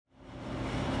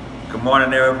Good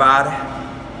morning, everybody.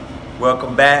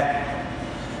 Welcome back.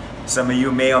 Some of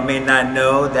you may or may not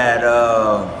know that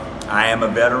I am a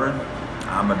veteran.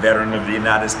 I'm a veteran of the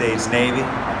United States Navy.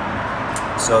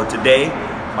 So today,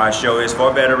 my show is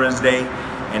for Veterans Day,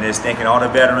 and it's thanking all the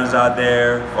veterans out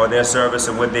there for their service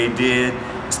and what they did,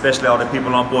 especially all the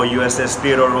people on board USS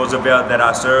Theodore Roosevelt that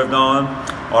I served on,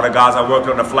 all the guys I worked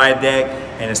on the flight deck,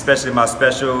 and especially my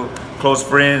special close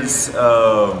friends,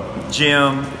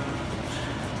 Jim,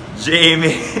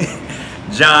 Jamie,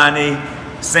 Johnny,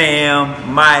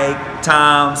 Sam, Mike,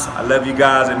 Toms. I love you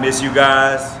guys. I miss you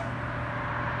guys.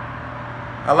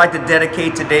 I'd like to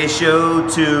dedicate today's show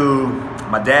to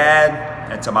my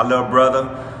dad and to my little brother.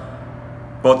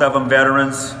 Both of them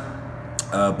veterans.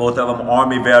 Both of them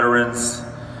Army veterans.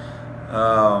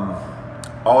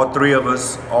 All three of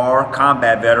us are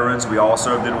combat veterans. We all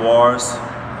served in wars.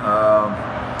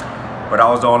 But I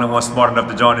was the only one smart enough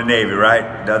to join the Navy,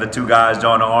 right? The other two guys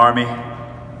joined the Army.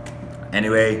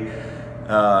 Anyway,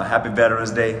 happy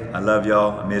Veterans Day. I love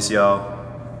y'all. I miss y'all.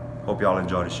 Hope y'all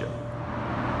enjoy the show.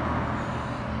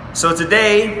 So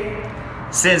today,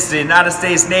 since the United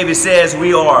States Navy says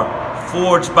we are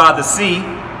forged by the sea,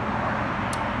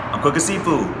 I'm cooking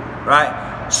seafood,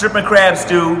 right? Shrimp and crab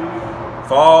stew.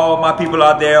 For all my people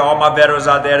out there, all my veterans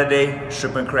out there today,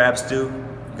 shrimp and crab stew.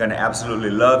 You're gonna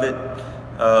absolutely love it.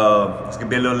 It's gonna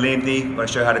be a little lengthy. I'm gonna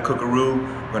show you how to cook a roux.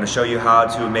 I'm gonna show you how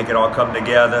to make it all come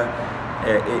together.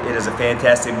 It is a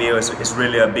fantastic meal. It's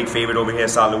really a big favorite over here in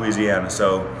South Louisiana.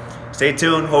 So stay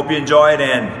tuned. Hope you enjoy it,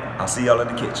 and I'll see y'all in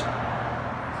the kitchen.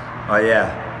 Oh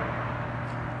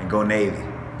yeah, and go Navy,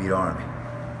 beat Army.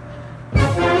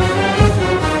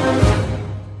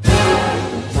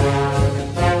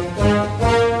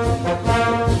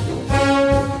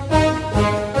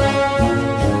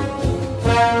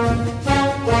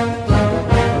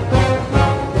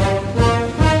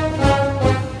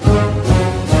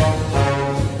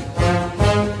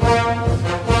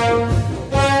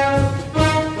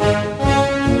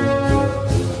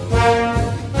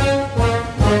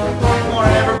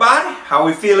 How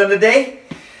we feeling today?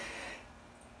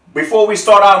 Before we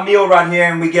start our meal right here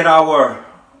and we get our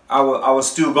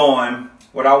stew going,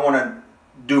 what I want to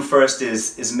do first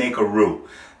is make a roux.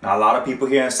 Now, a lot of people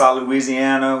here in South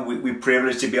Louisiana, we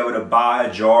privileged to be able to buy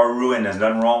a jar of roux, and there's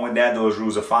nothing wrong with that. Those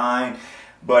roux are fine.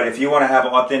 But if you want to have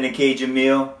an authentic Cajun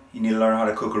meal, you need to learn how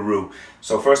to cook a roux.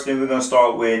 So first thing we're going to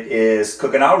start with is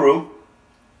cooking our roux.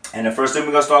 And the first thing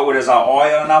we're going to start with is our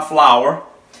oil and our flour.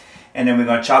 And then we're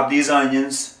going to chop these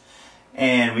onions.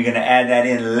 And we're going to add that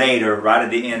in later, right at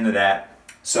the end of that.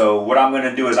 So what I'm going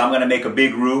to do is I'm going to make a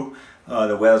big roux.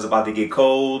 The weather's about to get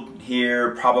cold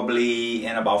here, probably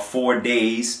in about 4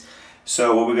 days.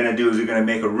 So what we're going to do is we're going to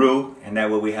make a roux, and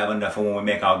that way we have enough for when we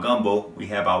make our gumbo. We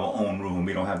have our own roux, and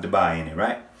we don't have to buy any,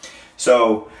 right?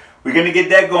 So we're going to get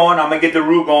that going. I'm going to get the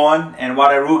roux going, and while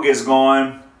that roux gets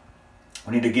going,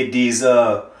 we need to get these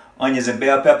onions and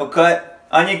bell pepper cut.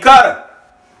 Onion cutter!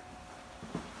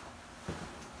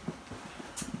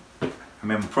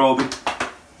 Remember Proby?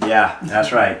 Yeah,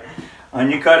 that's right.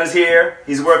 Onion cutter's here.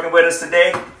 He's working with us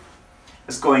today.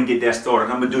 Let's go ahead and get that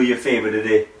started. I'm going to do you a favor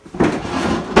today.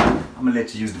 I'm going to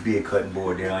let you use the beer cutting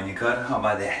board there, onion cutter. How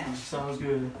about that? Sounds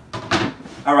good.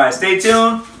 All right, stay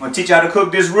tuned. I'm going to teach you how to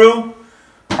cook this roux.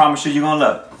 Promise you, you're going to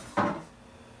love it.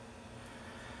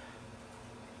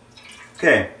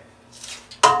 Okay.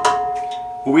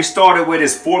 What we started with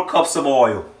is 4 cups of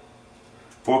oil.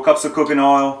 4 cups of cooking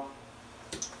oil.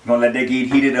 We're going to let that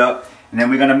get heated up, and then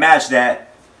we're going to match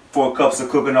that 4 cups of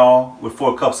cooking oil with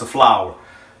 4 cups of flour.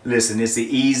 Listen, it's an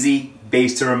easy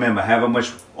base to remember. However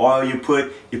much oil you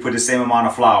put the same amount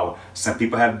of flour. Some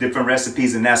people have different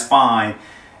recipes, and that's fine.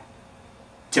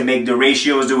 To make the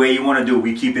ratios the way you want to do,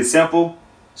 we keep it simple.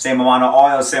 Same amount of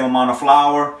oil, same amount of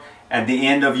flour. At the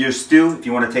end of your stew, if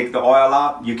you want to take the oil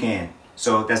out, you can.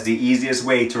 So that's the easiest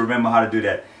way to remember how to do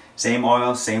that. Same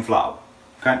oil, same flour.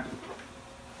 Okay?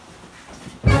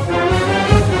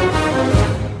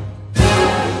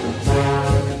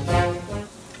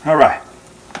 All right,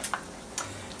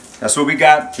 that's what we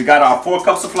got. We got our 4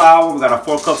 cups of flour. We got our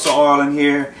 4 cups of oil in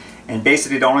here, and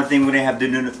basically the only thing we have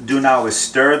to do now is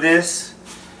stir this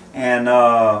and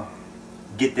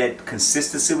get that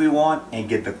consistency we want and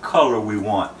get the color we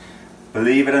want.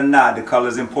 Believe it or not, the color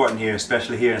is important here,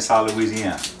 especially here in South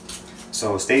Louisiana.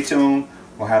 So stay tuned.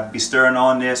 We'll have to be stirring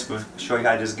on this. We'll show you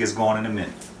how this gets going in a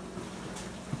minute.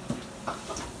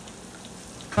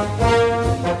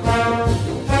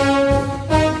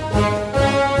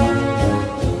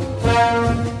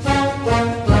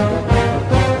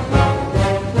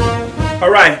 All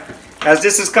right, as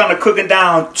this is kind of cooking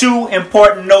down, 2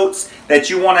 important notes that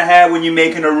you want to have when you're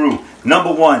making a roux.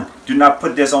 Number one, do not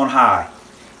put this on high.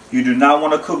 You do not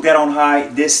want to cook that on high.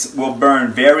 This will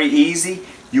burn very easy.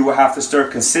 You will have to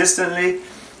stir consistently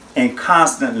and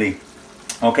constantly.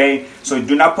 Okay, so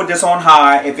do not put this on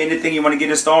high. If anything, you want to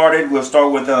get it started, we'll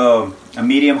start with a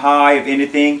medium high, if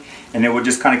anything, and then we'll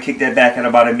just kind of kick that back at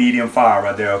about a medium fire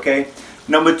right there, okay?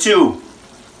 Number two,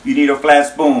 you need a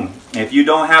flat spoon. If you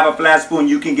don't have a flat spoon,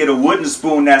 you can get a wooden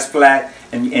spoon that's flat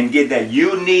and get that.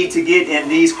 You need to get in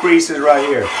these creases right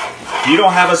here. If you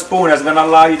don't have a spoon that's going to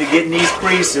allow you to get in these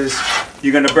creases,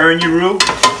 you're going to burn your roux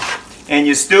and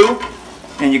your stew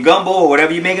and your gumbo or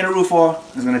whatever you're making a roux for.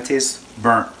 It's going to taste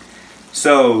burnt.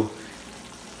 So,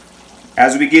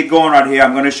 as we get going right here,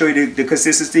 I'm going to show you the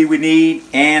consistency we need,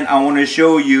 and I want to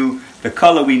show you the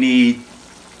color we need,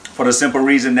 for the simple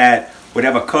reason that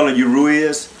whatever color your roux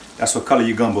is, that's what color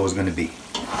your gumbo is going to be.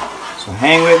 So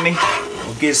hang with me.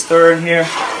 We'll get stirring here.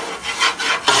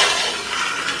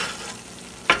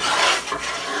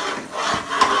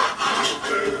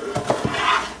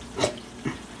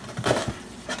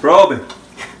 Robin,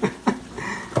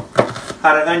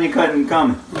 how the onion cutting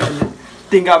coming?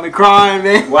 Thing got me crying,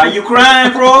 man. Why you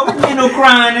crying, bro? Ain't no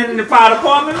crying in the fire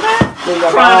department, man.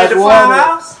 Crying at the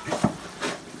firehouse?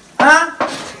 Huh?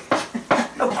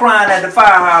 No crying at the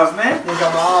firehouse, man. They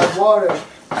got my eyes watering.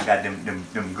 I got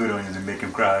them good onions that make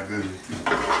him cry good.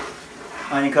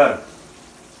 Onion cutter.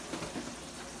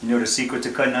 You know the secret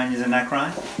to cutting onions and not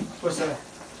crying? What's that?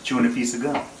 Chewing a piece of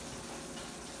gum.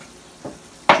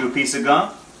 Chew a piece of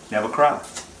gum, never cry.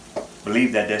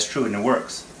 Believe that that's true and it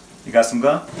works. You got some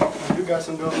gum? I do got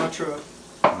some gum in my truck.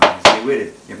 Stay with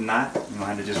it. If not, you don't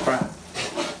have to just cry.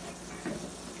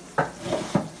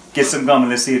 Get some gum and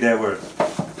let's see if that works.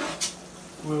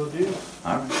 Will do.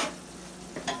 Alright.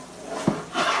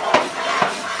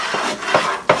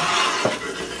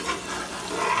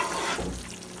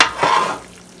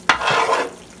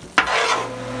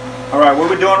 Alright, what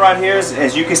we're doing right here is,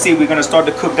 as you can see, we're going to start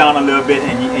to cook down a little bit,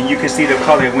 and you can see the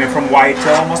color. It went from white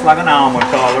to almost like an almond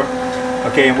color.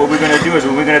 Okay, and what we're going to do is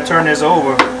we're going to turn this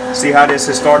over. See how this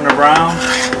is starting to brown?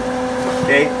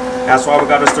 Okay, that's why we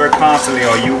got to stir constantly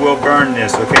or you will burn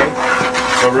this, okay?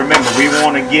 So remember, we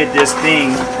want to get this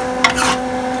thing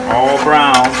all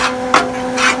brown.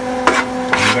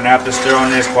 You're going to have to stir on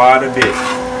this quite a bit.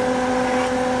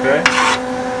 Okay?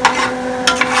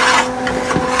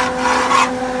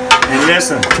 And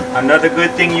listen, another good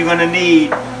thing you're going to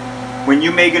need when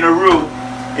you're making a roux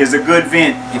is a good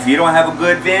vent. If you don't have a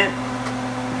good vent,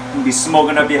 you'll be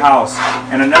smoking up your house.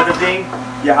 And another thing,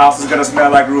 your house is going to smell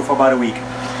like roux for about a week.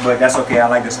 But that's okay, I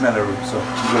like the smell of roux, so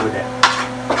I'm good with that.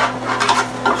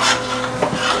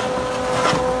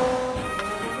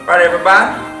 Alright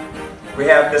everybody, we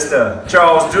have Mr.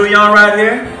 Charles Douillon right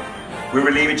here. We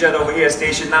relieve each other over here at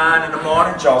Station 9 in the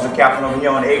morning. Charles is captain over here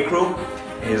on the A crew.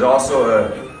 He's also a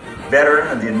veteran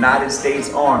of the United States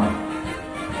Army.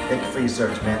 Thank you for your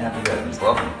service, man. Happy Veterans.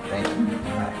 Welcome. Thank you.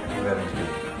 Alright, happy Veterans Day.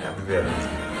 Happy Veterans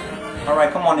Day.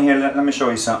 Alright, come on in here. Let me show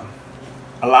you something.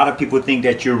 A lot of people think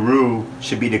that your roux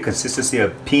should be the consistency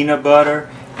of peanut butter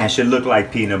and should look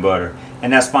like peanut butter.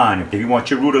 And that's fine. If you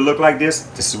want your roux to look like this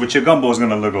is what your gumbo is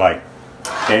going to look like.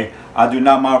 Okay? I do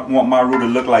not want my roux to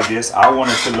look like this. I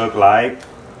want it to look like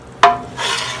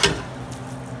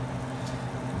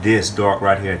this dark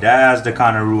right here. That's the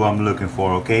kind of roux I'm looking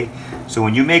for, okay? So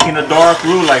when you're making a dark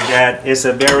roux like that, it's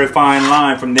a very fine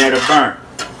line from there to burnt.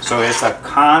 So it's a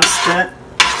constant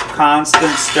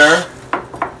stir.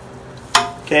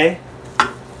 Okay?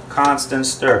 Constant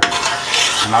stir.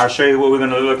 And I'll show you what we're going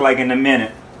to look like in a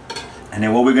minute. And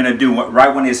then what we're going to do,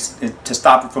 right when it's to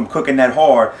stop it from cooking that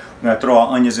hard, we're going to throw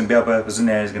our onions and bell peppers in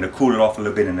there. It's going to cool it off a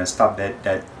little bit and then stop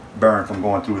that burn from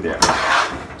going through there.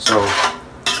 So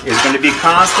it's going to be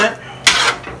constant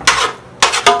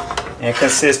and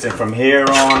consistent from here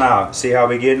on out. See how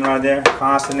we're getting right there?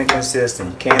 Constant and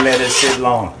consistent. You can't let it sit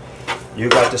long. You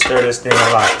got to stir this thing a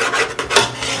lot.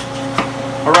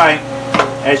 Alright,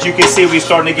 as you can see, we're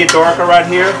starting to get darker right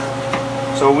here.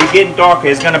 So we're getting darker.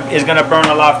 It's gonna burn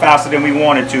a lot faster than we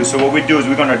want it to. So what we do is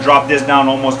we're gonna drop this down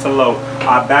almost to low.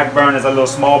 Our back burner is a little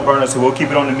small burner, so we'll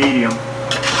keep it on the medium.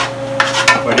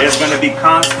 But there's gonna be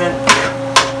constant,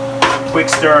 quick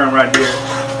stirring right here.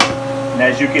 And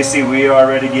as you can see, we are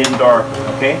already getting darker.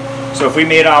 Okay. So if we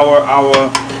made our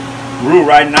roux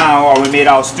right now, or we made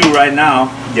our stew right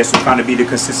now, this will kind of be the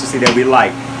consistency that we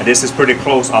like. And this is pretty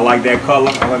close. I like that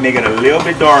color. I'm gonna make it a little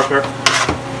bit darker.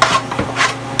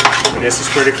 This is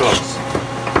pretty close.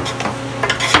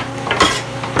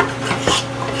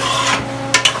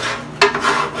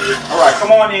 Alright,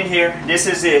 come on in here. This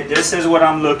is it. This is what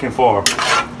I'm looking for.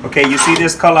 Okay, you see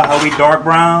this color, how we dark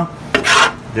brown?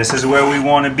 This is where we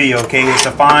want to be, okay? It's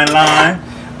a fine line,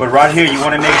 but right here you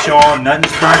want to make sure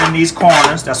nothing's burning in these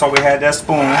corners. That's why we had that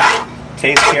spoon.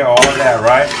 Takes care of all of that,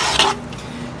 right?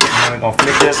 And then we're gonna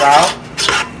flip this out.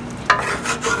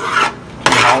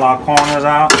 Clean all our corners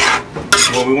out.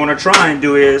 What we want to try and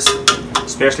do is,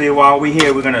 especially while we're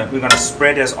here, we're gonna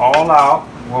spread this all out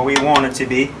where we want it to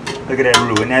be. Look at that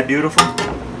roux. Isn't that beautiful?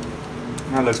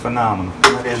 That looks phenomenal.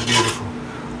 That is beautiful.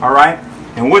 All right.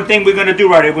 And one thing we're going to do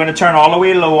right here, we're going to turn all the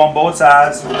way low on both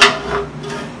sides.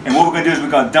 And what we're going to do is we're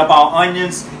going to dump our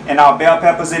onions and our bell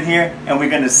peppers in here, and we're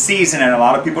going to season it. A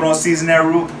lot of people don't season their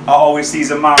roux. I always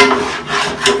season my roux.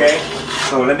 Okay?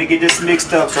 So let me get this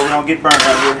mixed up so we don't get burnt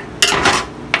right here.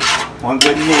 One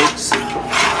good mix.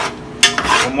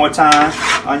 One more time.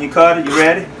 Onion cutter, you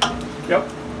ready? Yep.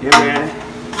 Get ready.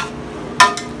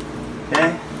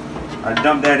 Okay? I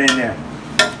dump that in there.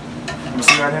 Let me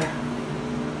see right here.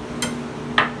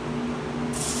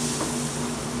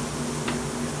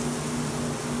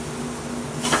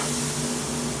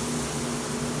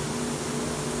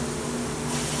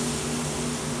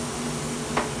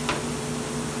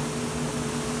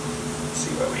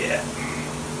 Where we at?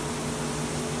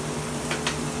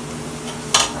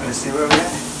 Let's see where we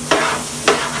at.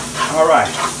 All right.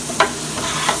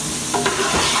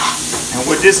 And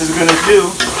what this is going to do,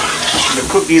 I'm going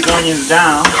to cook these onions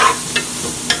down.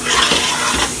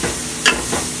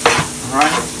 All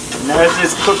right. Now as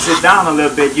this cooks it down a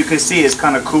little bit, you can see it's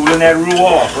kind of cooling that roux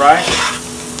off, right?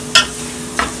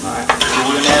 All right.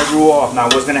 Cooling that roux off. Now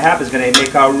what's going to happen is going to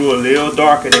make our roux a little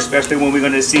darker, especially when we're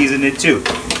going to season it too.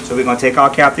 So we're going to take our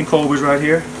Captain Colby's right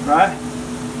here, right?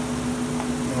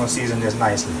 We're going to season this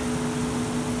nicely.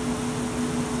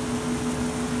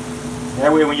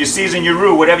 That way when you season your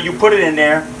roux, whatever you put it in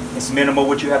there, it's minimal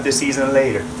what you have to season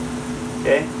later.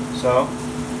 Okay? So,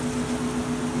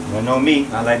 you know me,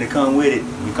 I like to come with it.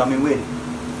 We coming with it.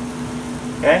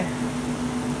 Okay?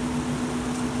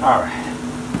 Alright.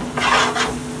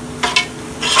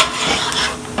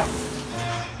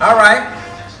 Alright.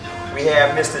 We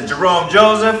have Mr. Jerome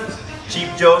Joseph,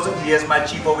 Chief Joseph. He is my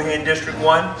chief over here in District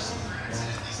 1.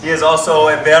 He is also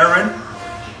a veteran.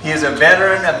 He is a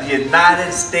veteran of the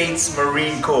United States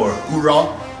Marine Corps. Hoorah.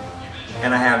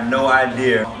 And I have no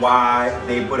idea why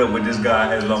they put up with this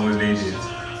guy as long as they did.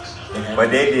 But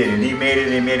they did it. He made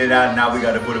it out. Now we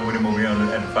got to put it with him over here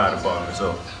at the fire department.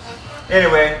 So,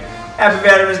 anyway, happy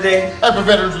Veterans Day. Happy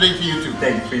Veterans Day to you too.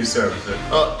 Thank you for your service, sir.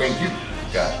 Thank you.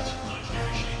 Got it.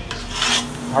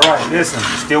 All right, listen,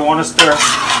 you still want to stir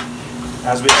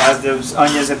as the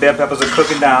onions and bell peppers are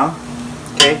cooking down.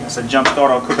 Okay, that's a jump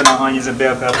start on cooking our onions and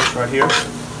bell peppers right here.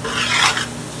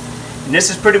 And this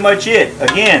is pretty much it.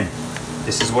 Again,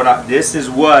 this is what our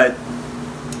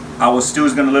stew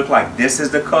is going to look like. This is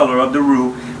the color of the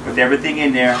roux with everything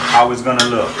in there, how it's going to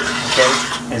look. Okay,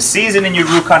 and seasoning your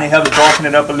roux kind of helps darken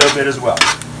it up a little bit as well.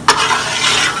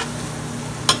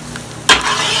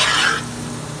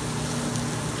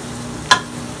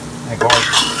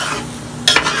 Gorgeous.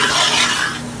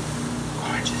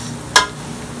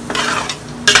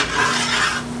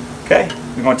 Okay,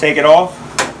 we're going to take it off.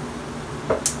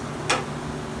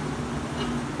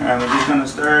 Alright, we're just going to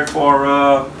stir it for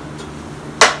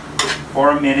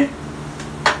a minute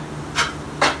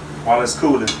while it's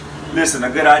cooling. Listen, a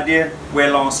good idea, wear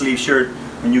a long sleeve shirt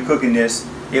when you're cooking this.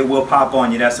 It will pop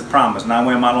on you, that's a promise. Now I'm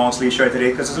wearing my long sleeve shirt today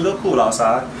because it's a little cool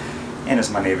outside and it's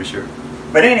my neighbor's shirt.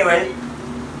 But anyway,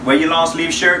 wear your long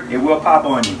sleeve shirt, it will pop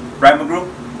on you. Right, McGrew?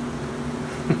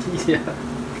 Yeah.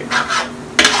 Okay.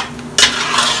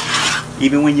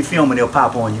 Even when you film it, it'll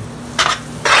pop on you.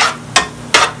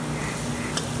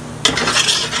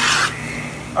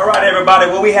 Alright everybody,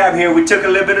 what we have here, we took a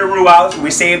little bit of roux out.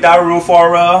 We saved our roux for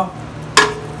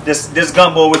this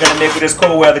gumbo we're going to make with this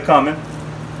cold weather coming.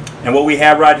 And what we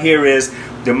have right here is,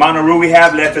 the amount of roux we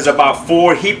have left is about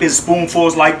 4 heaping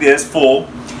spoonfuls like this, full.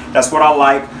 That's what I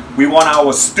like. We want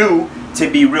our stew to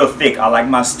be real thick. I like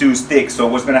my stews thick. So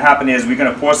what's going to happen is we're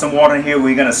going to pour some water in here.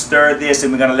 We're going to stir this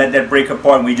and we're going to let that break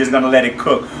apart and we're just going to let it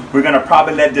cook. We're going to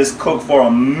probably let this cook for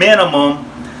a minimum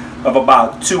of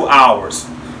about 2 hours.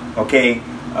 Okay.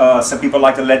 Some people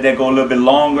like to let that go a little bit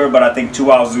longer, but I think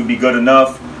 2 hours would be good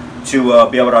enough to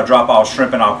be able to drop our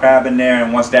shrimp and our crab in there.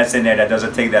 And once that's in there, that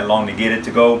doesn't take that long to get it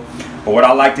to go. But what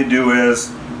I like to do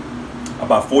is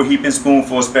about 4 heaping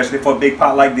spoonfuls, especially for a big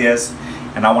pot like this.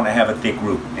 And I want to have a thick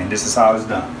roux, and this is how it's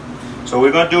done. So what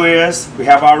we're going to do is, we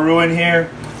have our roux in here.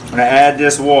 I'm going to add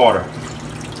this water.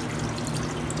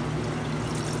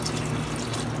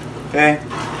 Okay?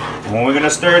 And when we're going to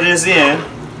stir this in,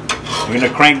 we're going to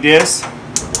crank this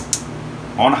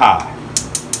on high.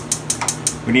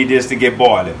 We need this to get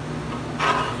boiling.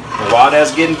 So while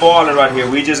that's getting boiling right here,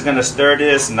 we're just gonna stir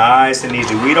this nice and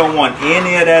easy. We don't want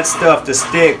any of that stuff to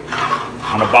stick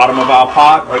on the bottom of our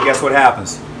pot, or guess what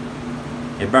happens?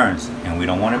 It burns, and we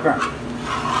don't want it burnt.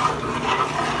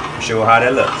 I'll show you how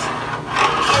that looks.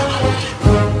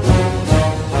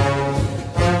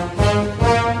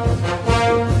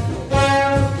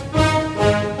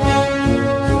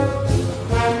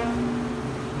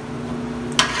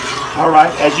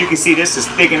 Alright, as you can see, this is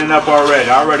thickening up already.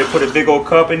 I already put a big old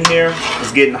cup in here.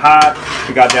 It's getting hot.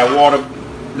 We got that water,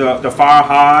 the fire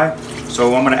high.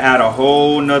 So I'm going to add a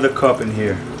whole nother cup in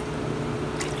here.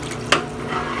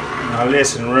 Now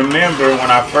listen, remember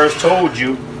when I first told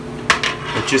you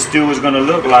what your stew is going to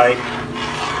look like.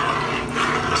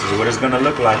 This is what it's going to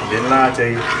look like. Didn't lie to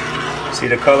you. See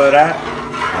the color of that?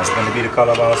 That's going to be the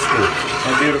color of our stew. Isn't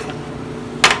that beautiful?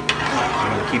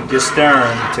 Keep this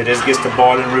stirring until this gets to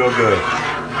boiling real good.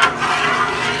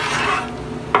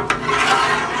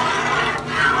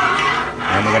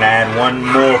 And we're going to add one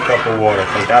more cup of water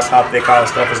because that's how thick our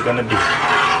stuff is going to be.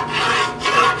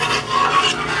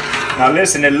 Now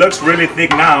listen, it looks really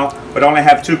thick now, but I only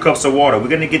have 2 cups of water. We're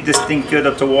going to get this thing filled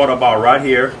up to water about right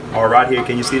here. Or right here,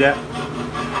 can you see that?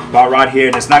 About right here.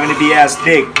 And it's not going to be as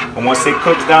thick. And once it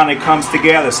cooks down, it comes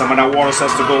together. Some of that water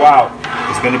starts to go out.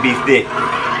 It's going to be thick.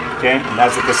 Okay, and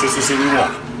that's the consistency we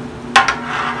want.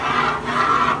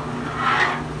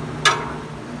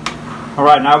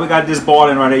 Alright, now we got this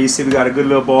boiling right here. You see we got a good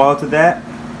little boil to that.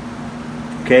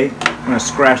 Okay, I'm going to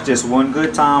scratch this one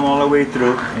good time all the way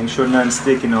through. Make sure nothing's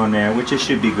sticking on there, which it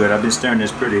should be good. I've been stirring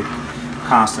this pretty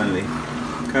constantly.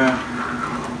 Okay,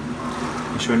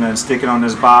 make sure nothing's sticking on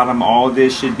this bottom. All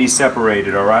this should be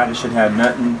separated, alright? It should have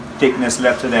nothing thickness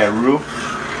left to that roux.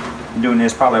 I'm doing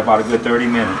this probably about a good 30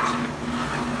 minutes.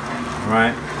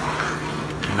 Right.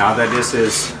 Now that this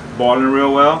is boiling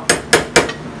real well,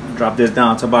 drop this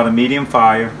down to about a medium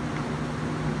fire.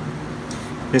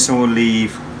 This one will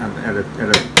leave at a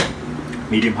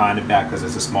medium high in the back because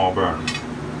it's a small burn.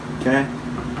 Okay.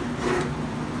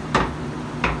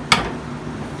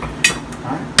 All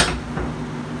right.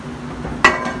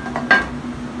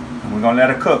 And we're gonna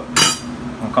let it cook.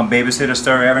 I'm gonna come babysit or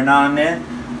stir every now and then,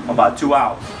 about 2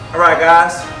 hours. All right,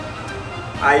 guys.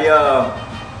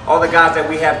 All the guys that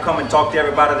we have come and talk to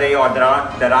everybody today are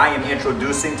that I am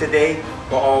introducing today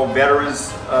are all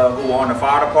veterans who are in the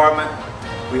fire department.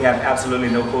 We have absolutely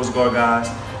no Coast Guard guys.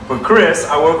 But Chris,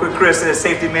 I work with Chris at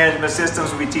Safety Management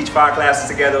Systems. We teach fire classes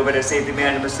together over at Safety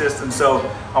Management Systems. So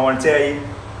I want to tell you,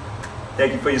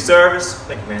 thank you for your service.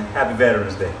 Thank you, man. Happy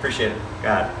Veterans Day. Appreciate it.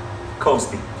 Got it.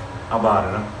 Coasting. How about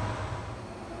it, huh?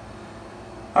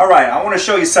 All right, I want to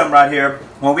show you something right here.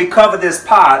 When we cover this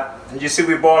pot, as you see,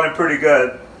 we're boiling pretty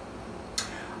good.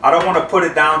 I don't want to put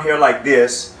it down here like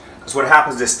this, because what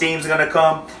happens, the steam's going to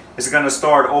come, it's going to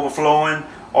start overflowing,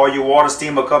 all your water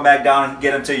steam will come back down and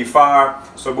get into your fire.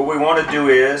 So what we want to do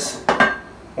is,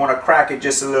 want to crack it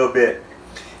just a little bit.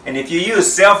 And if you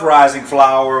use self-rising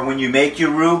flour when you make your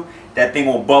roux, that thing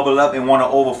will bubble up and want to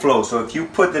overflow. So if you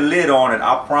put the lid on it,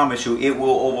 I promise you, it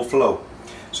will overflow.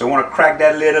 So I want to crack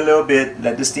that lid a little bit,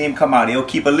 let the steam come out. It'll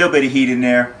keep a little bit of heat in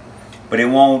there, but it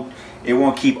won't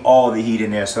keep all the heat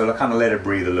in there, so it'll kind of let it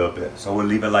breathe a little bit. So we'll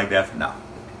leave it like that for now.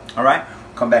 All right,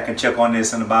 come back and check on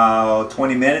this in about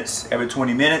 20 minutes, every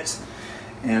 20 minutes.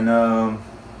 And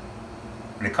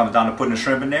when it comes down to putting the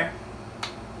shrimp in there,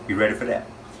 be ready for that.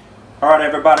 All right,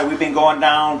 everybody, we've been going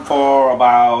down for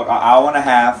about an hour and a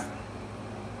half.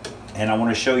 And I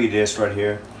want to show you this right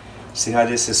here. See how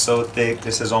this is so thick?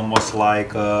 This is almost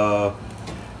like, I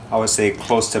would say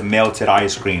close to melted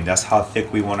ice cream. That's how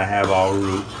thick we want to have our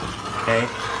roux. Okay,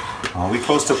 we're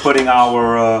close to putting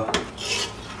our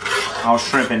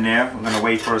shrimp in there. I'm gonna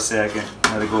wait for a second.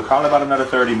 Let it go probably about another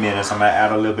 30 minutes. I'm gonna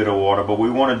add a little bit of water. But what we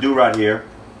want to do right here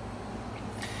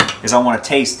is I want to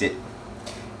taste it.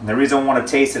 And the reason I want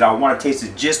to taste it, I want to taste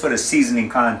it just for the seasoning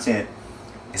content.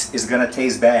 It's gonna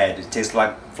taste bad. It tastes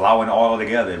like flour and oil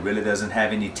together. It really doesn't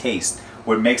have any taste.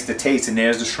 What makes the taste, and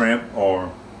there's the shrimp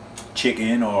or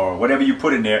chicken or whatever you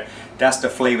put in there, that's the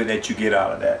flavor that you get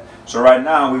out of that. So right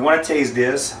now we want to taste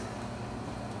this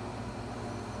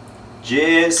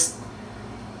just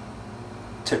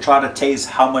to try to taste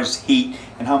how much heat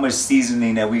and how much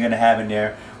seasoning that we're going to have in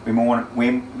there. We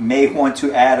may want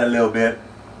to add a little bit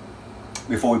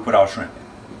before we put our shrimp in.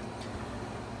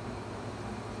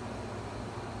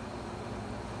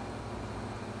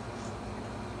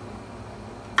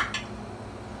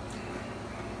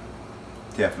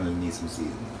 Definitely need some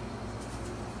seasoning.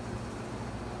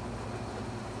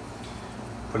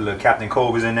 Put a little Captain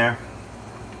Colby's in there.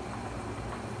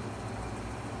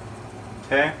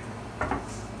 Okay.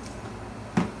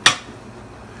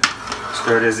 Stir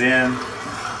Stir this in.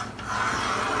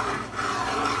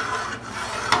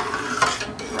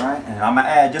 Right, and I'm gonna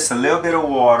add just a little bit of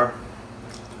water.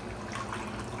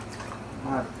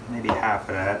 Maybe half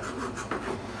of that.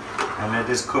 And let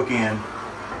this cook in.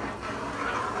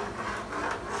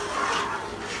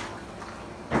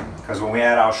 Because when we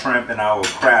add our shrimp and our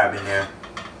crab in there,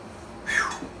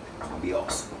 whew, it's gonna be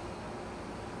awesome.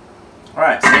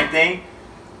 Alright, same thing.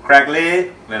 Crack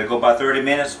lid, let it go about 30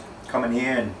 minutes. Come in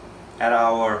here and add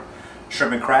our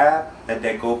shrimp and crab. Let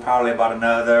that go probably about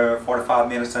another 45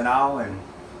 minutes to an hour and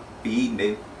be eating,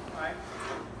 baby.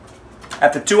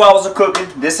 After 2 hours of cooking,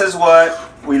 this is what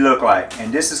we look like.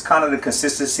 And this is kind of the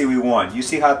consistency we want. You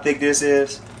see how thick this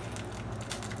is?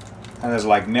 And there's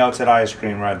like melted ice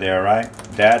cream right there, right?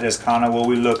 That is kind of what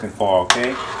we're looking for,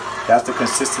 okay? That's the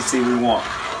consistency we want,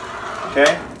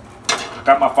 okay?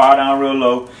 Got my fire down real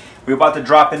low. We're about to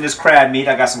drop in this crab meat.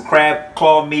 I got some crab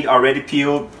claw meat already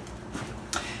peeled.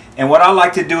 And what I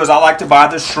like to do is I like to buy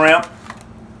the shrimp.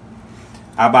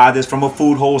 I buy this from a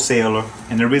food wholesaler.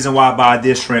 And the reason why I buy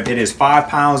this shrimp, it is 5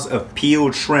 pounds of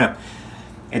peeled shrimp.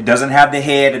 It doesn't have the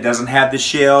head, it doesn't have the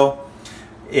shell.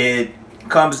 It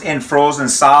comes in frozen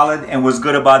solid, and what's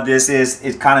good about this is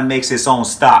it kind of makes its own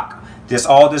stock.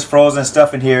 All this frozen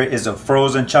stuff in here is a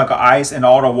frozen chunk of ice, and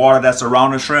all the water that's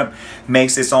around the shrimp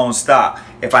makes its own stock.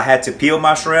 If I had to peel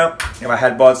my shrimp, if I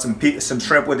had bought some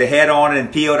shrimp with the head on it and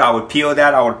peeled, I would peel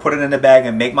that, I would put it in the bag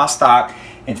and make my stock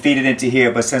and feed it into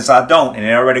here. But since I don't, and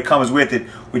it already comes with it,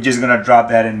 we're just gonna drop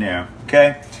that in there,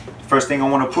 okay? First thing I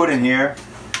want to put in here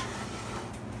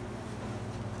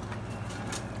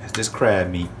is this crab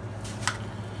meat.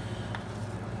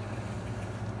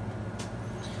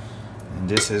 And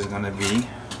this is gonna be,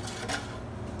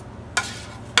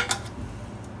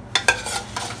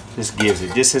 this gives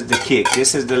it, this is the kick,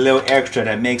 this is the little extra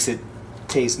that makes it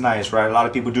taste nice, right? A lot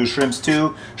of people do shrimps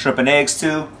too, shrimp and eggs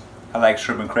too. I like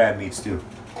shrimp and crab meats too.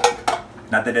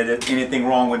 Not that there's anything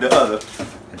wrong with the other,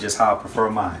 it's just how I prefer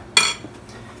mine.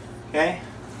 Okay?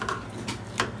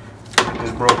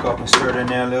 Just broke up and stirred in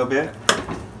there a little bit.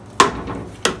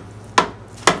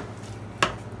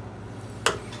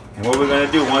 And what we're going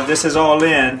to do, once this is all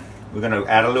in, we're going to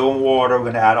add a little water, we're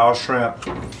going to add our shrimp,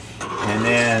 and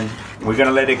then we're going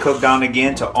to let it cook down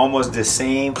again to almost the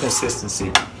same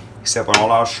consistency, except for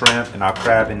all our shrimp and our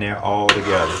crab in there all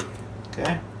together.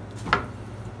 Okay?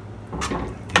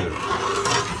 Beautiful.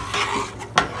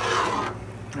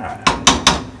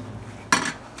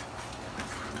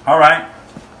 All right.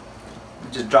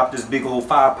 Just drop this big old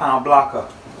 5 pound block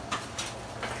of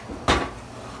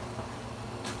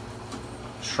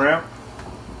shrimp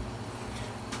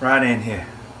right in here.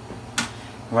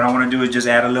 What I want to do is just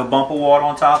add a little bump of water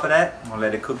on top of that. I'm going to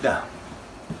let it cook down.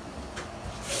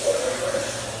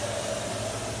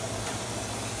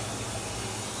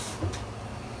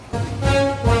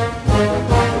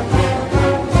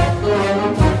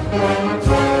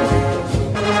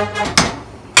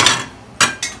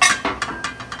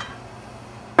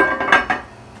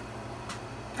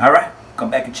 All right,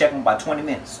 come back and check in about 20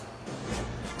 minutes.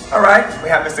 All right, we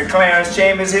have Mr. Clarence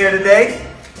Chambers here today.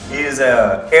 He is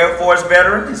an Air Force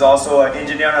veteran. He's also an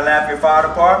engineer in the Lafayette Fire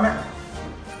Department.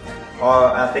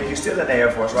 I think you're still in the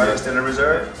Air Force, right? You're still in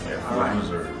Reserve? Yeah, Force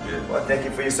Reserve, yeah. Well, thank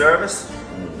you for your service.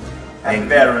 Happy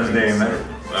Veterans Day, man.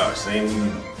 Wow, same to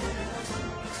you.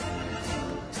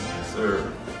 Yes,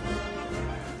 sir.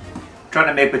 Trying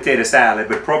to make potato salad,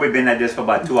 but probably been at this for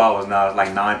about 2 hours now. It's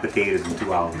like 9 potatoes in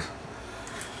 2 hours.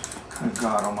 Good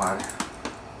God Almighty.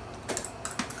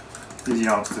 These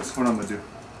youngsters, what I'm gonna do?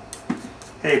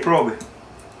 Hey, Proby.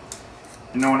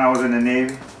 You know when I was in the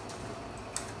Navy,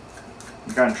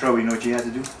 you got in trouble, you know what you had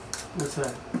to do? What's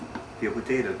that? Peel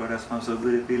potatoes, bro. That's why I'm so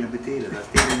good at peeling potatoes. I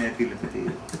stayed in there peeling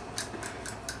potatoes.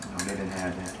 No, they didn't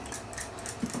have that.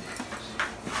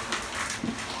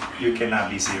 You cannot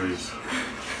be serious.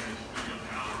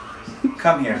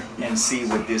 Come here and see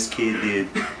what this kid did.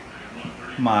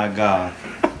 My God.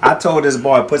 I told this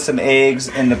boy put some eggs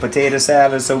in the potato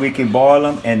salad so we can boil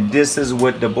them, and this is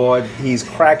what the boy, he's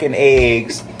cracking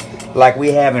eggs like we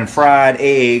having fried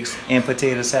eggs in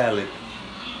potato salad.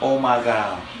 Oh my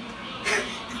God.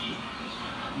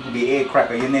 You're gonna be egg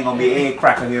cracker. Your name gonna be egg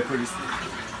cracker here pretty soon.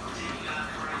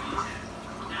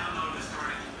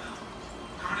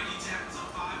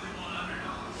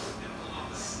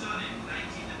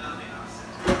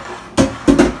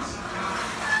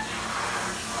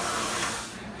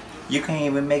 You can't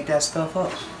even make that stuff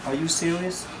up. Are you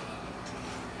serious?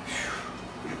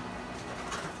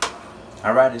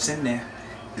 All right, it's in there.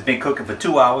 It's been cooking for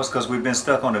 2 hours because we've been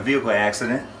stuck on a vehicle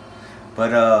accident.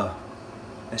 But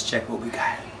let's check what we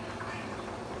got.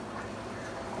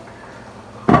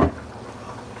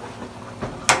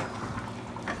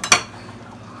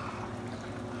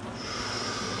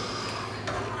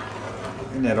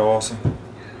 Isn't that awesome?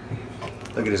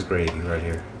 Look at this gravy right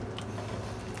here.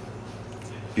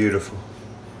 Beautiful.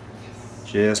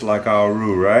 Just like our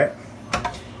roux, right?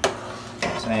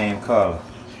 Same color.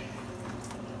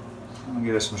 I'm gonna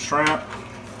get us some shrimp.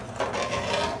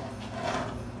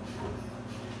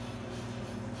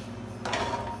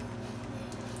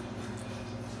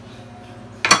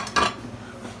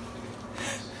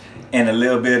 And a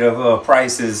little bit of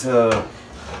Price's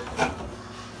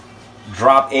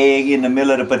drop egg in the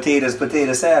middle of the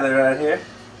potato salad right here.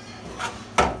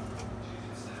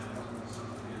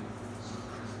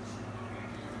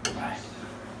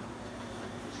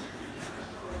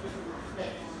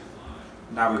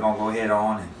 Now we're gonna go ahead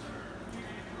on and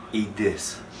eat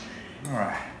this. All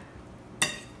right.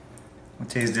 We'll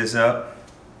taste this up.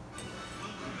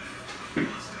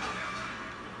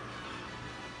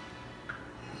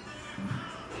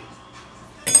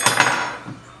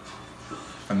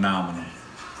 Phenomenal.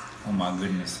 Oh my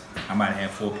goodness. I might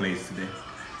have 4 plates today.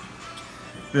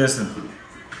 Listen.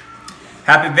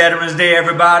 Happy Veterans Day,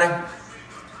 everybody.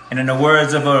 And in the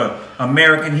words of an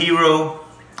American hero,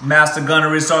 Master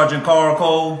Gunnery Sergeant Carl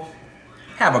Cole,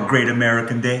 have a great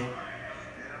American day.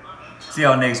 See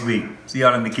y'all next week. See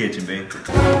y'all in the kitchen, babe.